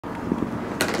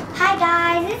Hi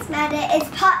guys, it's Meda. It's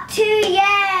part 2.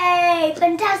 Yay!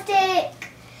 Fantastic!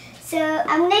 So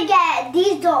I'm gonna get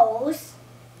these dolls.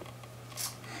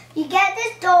 You get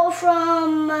this doll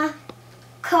from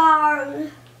Car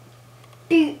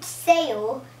Boot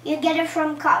Sale. You get it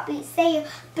from Car Boot Sale.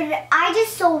 But I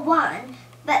just saw one.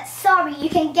 But sorry,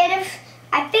 you can get it.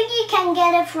 I think you can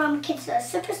get it from Kids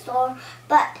Superstore.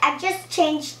 But I just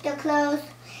changed the clothes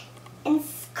in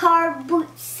Car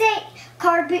Boot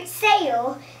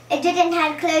Sale. It didn't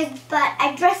have clothes, but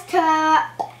I dressed her,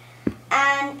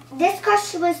 and this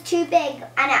costume was too big, and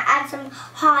I add some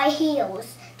high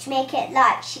heels to make it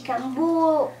like she can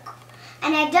walk.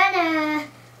 And I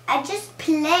just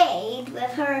played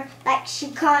with her like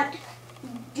she can't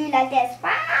do like this.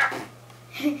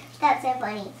 That's so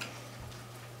funny.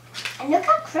 And look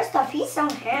at Christoph, he's so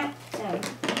handsome.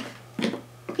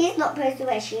 He's not supposed to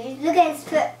wear shoes. Look at his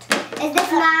foot. Is this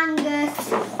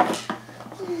Mangus?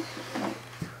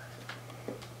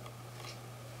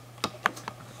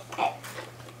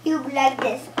 He'll be like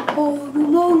this.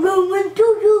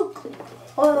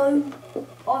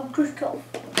 I'm Christoph.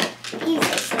 He's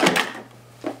so silly.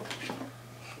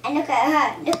 And look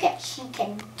at her. Look at what she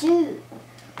can do.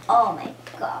 Oh my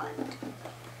god.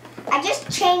 I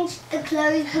just changed the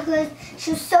clothes because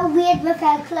she was so weird with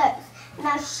her clothes. And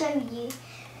I'll show you.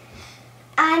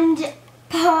 And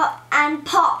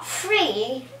part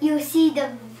 3, you'll see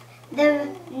the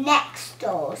next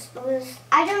dolls, because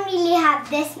I don't really have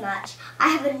this much. I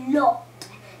have a lot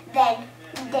than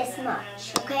this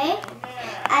much, okay?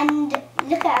 And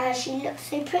look at her, she looks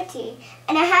so pretty.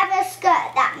 And I have a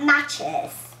skirt that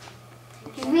matches.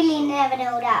 You really never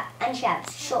know that. And she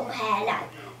has short hair like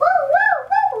woo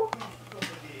woo woo.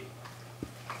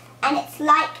 And it's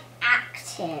like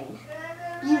acting.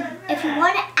 If you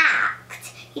want to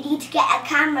act, you need to get a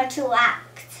camera to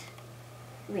act,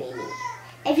 really.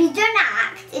 If you don't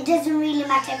act, it doesn't really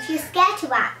matter. If you're scared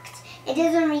to act, it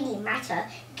doesn't really matter.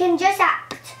 You can just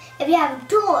act. If you have a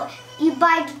toy, you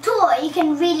buy the toy, you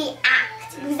can really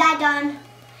act. Because I done.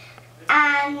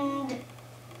 And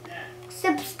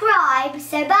subscribe,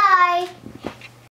 so bye.